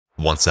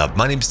What's up,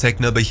 my name is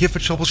TechNoba here for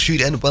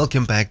Troubleshoot and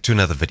welcome back to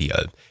another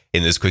video.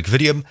 In this quick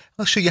video,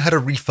 I'll show you how to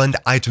refund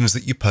items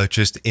that you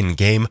purchased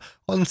in-game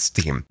on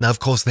Steam. Now, of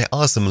course, there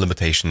are some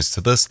limitations to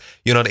this.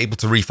 You're not able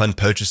to refund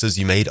purchases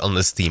you made on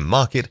the Steam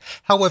market.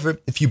 However,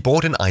 if you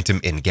bought an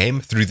item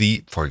in-game through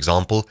the, for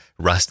example,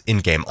 Rust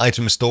in-game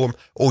item store,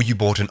 or you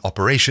bought an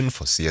operation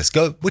for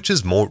CSGO, which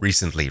is more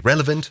recently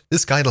relevant,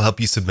 this guide will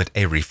help you submit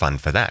a refund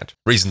for that.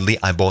 Recently,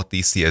 I bought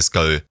the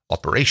CSGO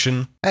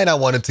operation and I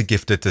wanted to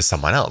gift it to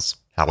someone else.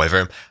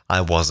 However, I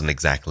wasn't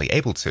exactly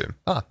able to.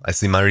 I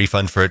see my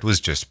refund for it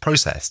was just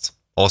processed.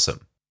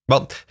 Awesome.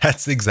 Well,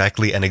 that's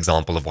exactly an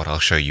example of what I'll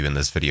show you in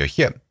this video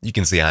here. You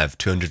can see I have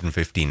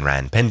 215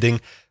 Rand pending,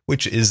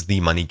 which is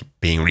the money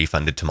being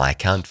refunded to my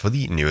account for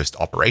the newest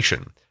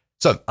operation.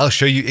 So I'll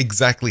show you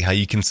exactly how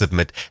you can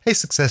submit a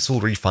successful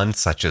refund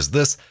such as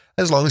this,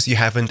 as long as you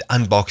haven't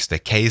unboxed a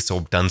case or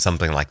done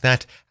something like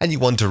that and you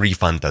want to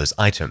refund those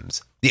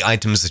items. The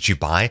items that you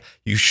buy,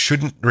 you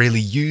shouldn't really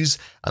use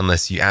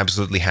unless you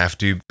absolutely have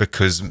to,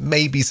 because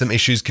maybe some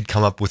issues could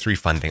come up with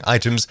refunding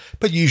items,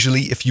 but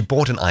usually if you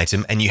bought an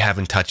item and you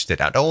haven't touched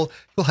it at all,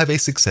 you'll have a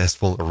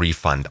successful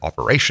refund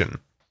operation.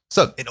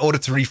 So, in order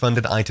to refund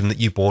an item that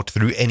you bought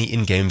through any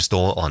in-game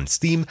store on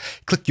Steam,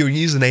 click your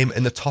username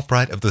in the top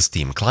right of the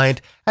Steam client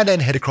and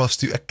then head across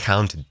to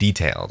Account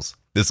Details.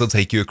 This will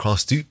take you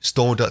across to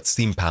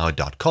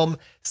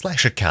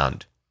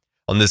store.steampower.com/account.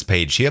 On this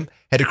page here,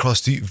 head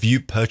across to View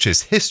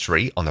Purchase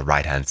History on the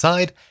right-hand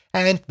side,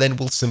 and then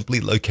we'll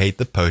simply locate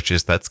the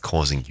purchase that's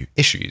causing you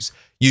issues.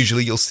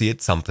 Usually you'll see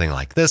it something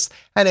like this,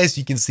 and as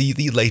you can see,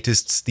 the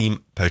latest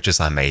Steam purchase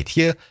I made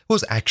here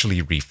was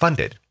actually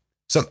refunded.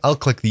 So I'll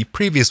click the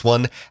previous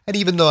one, and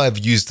even though I've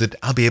used it,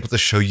 I'll be able to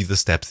show you the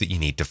steps that you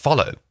need to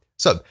follow.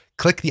 So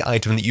click the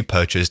item that you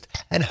purchased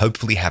and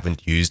hopefully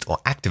haven't used or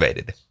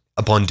activated.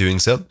 Upon doing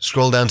so,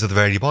 scroll down to the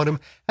very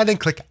bottom and then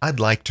click I'd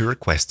like to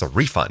request a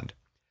refund.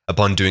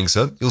 Upon doing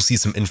so, you'll see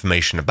some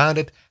information about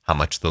it, how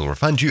much they'll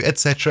refund you,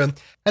 etc.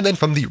 And then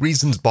from the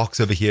reasons box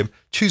over here,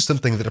 choose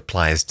something that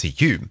applies to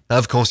you. Now,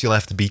 of course, you'll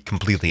have to be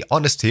completely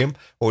honest here,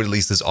 or at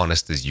least as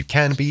honest as you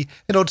can be,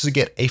 in order to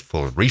get a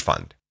full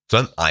refund.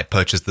 So I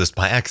purchased this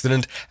by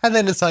accident, and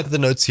then inside of the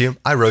notes here,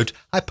 I wrote,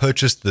 I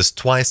purchased this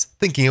twice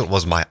thinking it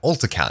was my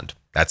alt account.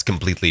 That's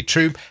completely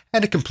true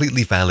and a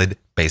completely valid,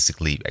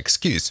 basically,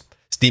 excuse.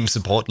 Steam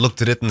support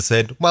looked at it and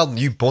said, well,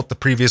 you bought the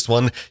previous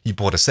one, you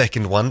bought a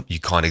second one,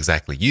 you can't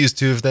exactly use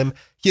two of them,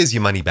 here's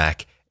your money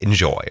back,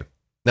 enjoy.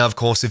 Now, of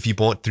course, if you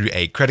bought through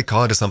a credit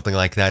card or something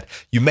like that,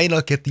 you may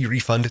not get the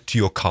refund to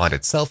your card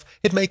itself,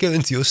 it may go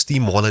into your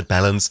Steam wallet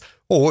balance,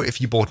 or if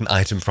you bought an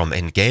item from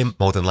in-game,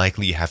 more than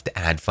likely you have to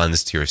add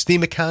funds to your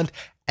Steam account,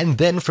 and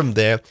then from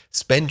there,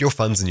 spend your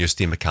funds in your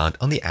Steam account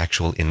on the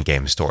actual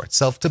in-game store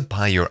itself to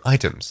buy your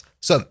items.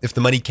 So if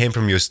the money came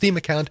from your Steam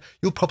account,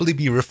 you'll probably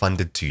be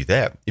refunded to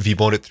there. If you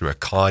bought it through a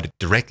card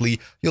directly,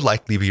 you'll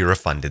likely be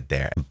refunded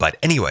there. But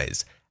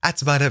anyways,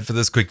 that's about it for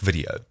this quick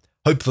video.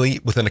 Hopefully,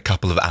 within a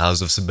couple of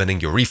hours of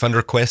submitting your refund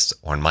request,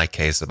 or in my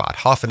case, about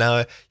half an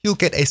hour, you'll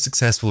get a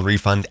successful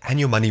refund and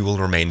your money will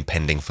remain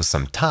pending for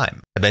some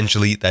time.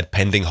 Eventually, that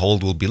pending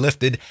hold will be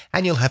lifted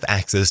and you'll have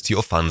access to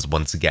your funds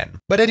once again.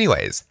 But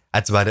anyways,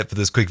 that's about it for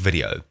this quick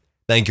video.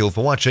 Thank you all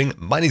for watching.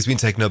 My name's been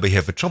TechNoba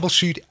here for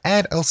Troubleshoot,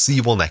 and I'll see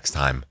you all next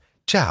time.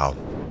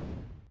 Ciao.